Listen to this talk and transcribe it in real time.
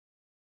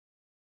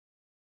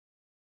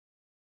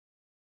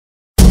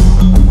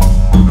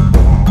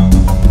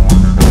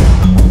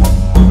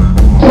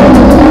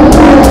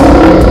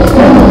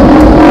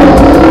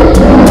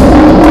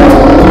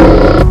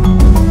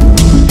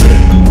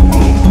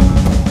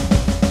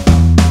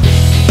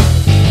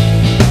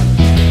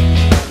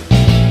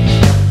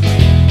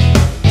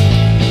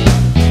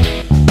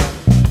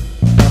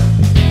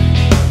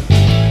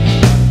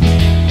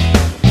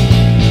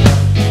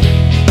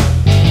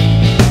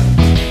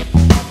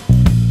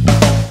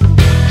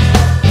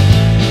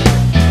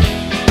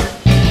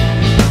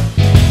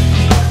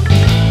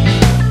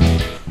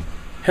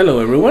Hello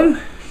everyone.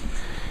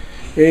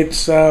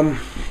 It's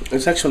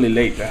actually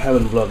late. I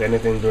haven't vlogged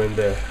anything during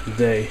the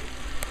day,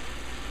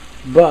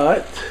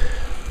 but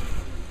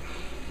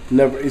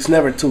it's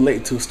never too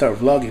late to start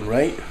vlogging,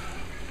 right?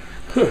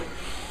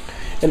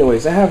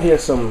 Anyways, I have here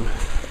some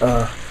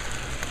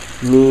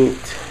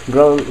meat,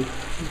 ground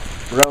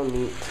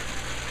meat,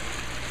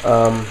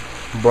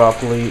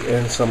 broccoli,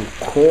 and some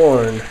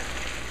corn,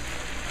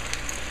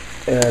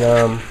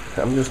 and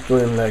I'm just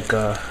doing like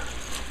a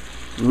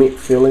meat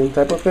filling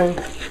type of thing.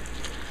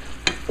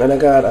 And I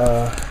got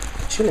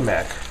chili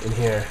mac in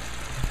here,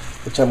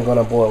 which I'm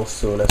gonna boil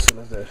soon, as soon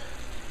as the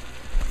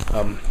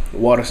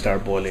water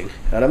start boiling.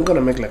 And I'm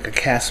gonna make like a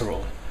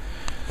casserole,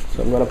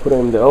 so I'm gonna put it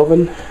in the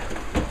oven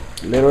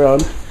later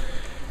on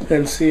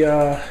and see.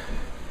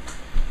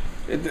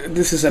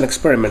 This is an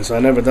experiment, so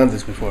I've never done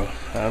this before.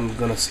 I'm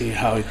gonna see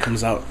how it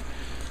comes out.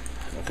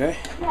 Okay,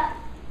 yeah.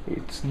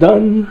 It's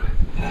done.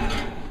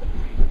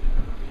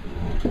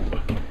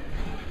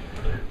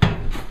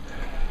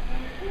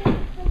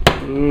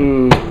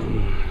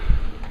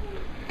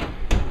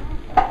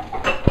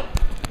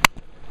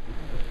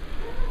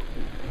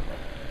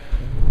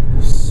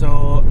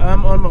 So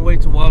I'm on my way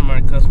to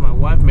Walmart because my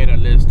wife made a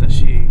list that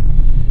she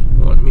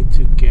wants me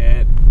to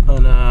get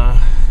on a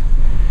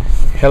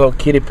Hello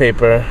Kitty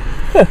paper.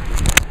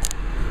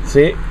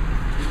 See,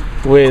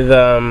 with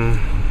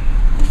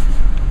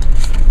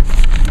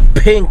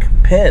pink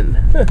pen.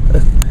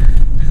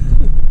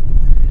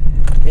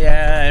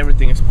 Yeah,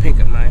 everything is pink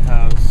at my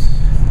house.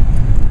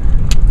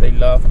 They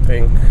love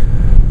pink.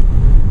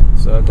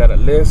 So I got a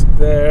list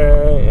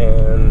there,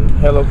 and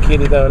Hello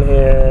Kitty down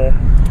here,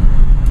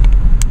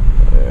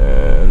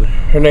 and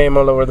her name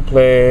all over the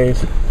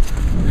place.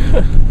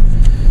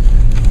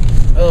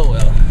 Oh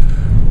well.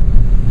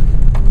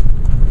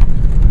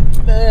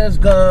 Let's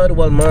go to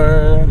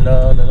Walmart.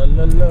 La la la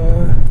la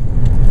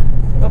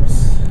la.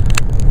 Oops.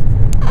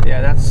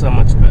 Yeah, that's so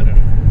much better.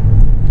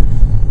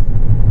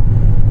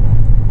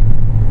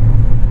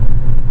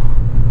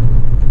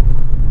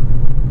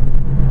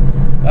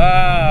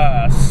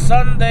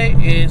 Sunday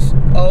is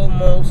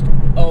almost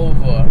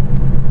over.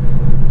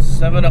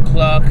 7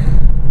 o'clock.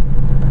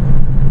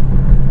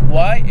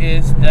 Why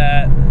is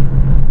that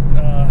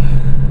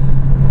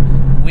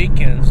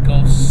weekends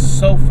go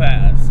so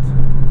fast?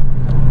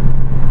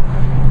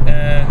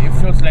 And it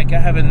feels like I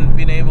haven't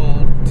been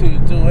able to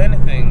do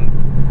anything,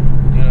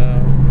 you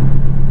know,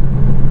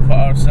 for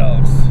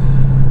ourselves.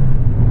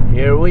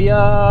 Here we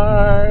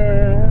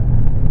are,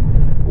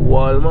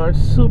 Walmart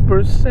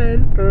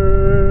Supercenter.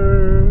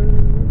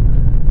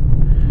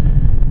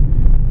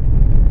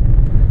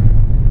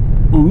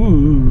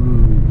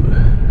 Ooh.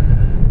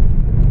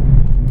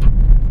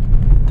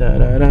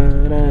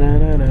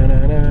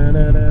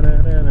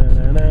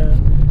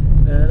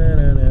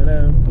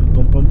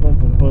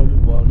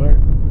 Walmart.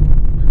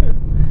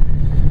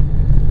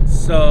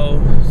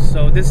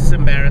 So this is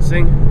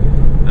embarrassing.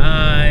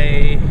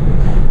 I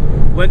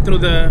went through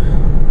the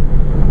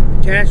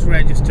cash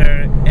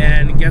register,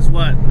 and guess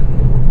what?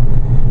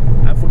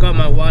 I forgot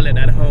my wallet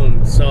at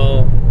home.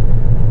 So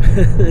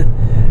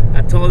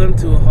I told them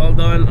to hold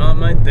on all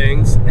my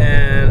things,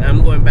 and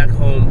I'm going back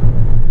home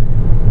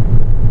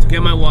to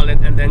get my wallet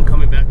and then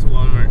coming back to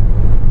Walmart.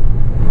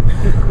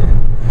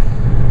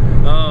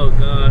 Oh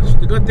gosh.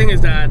 The good thing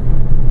is that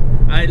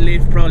I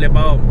live probably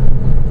about,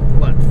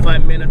 what,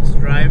 5 minutes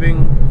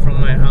driving from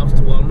my house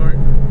to Walmart.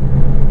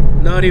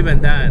 Not even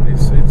that.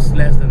 It's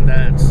less than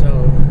that.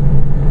 So,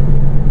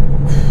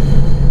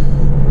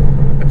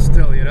 but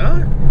still, you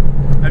know.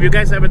 Have you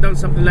guys ever done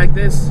something like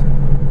this?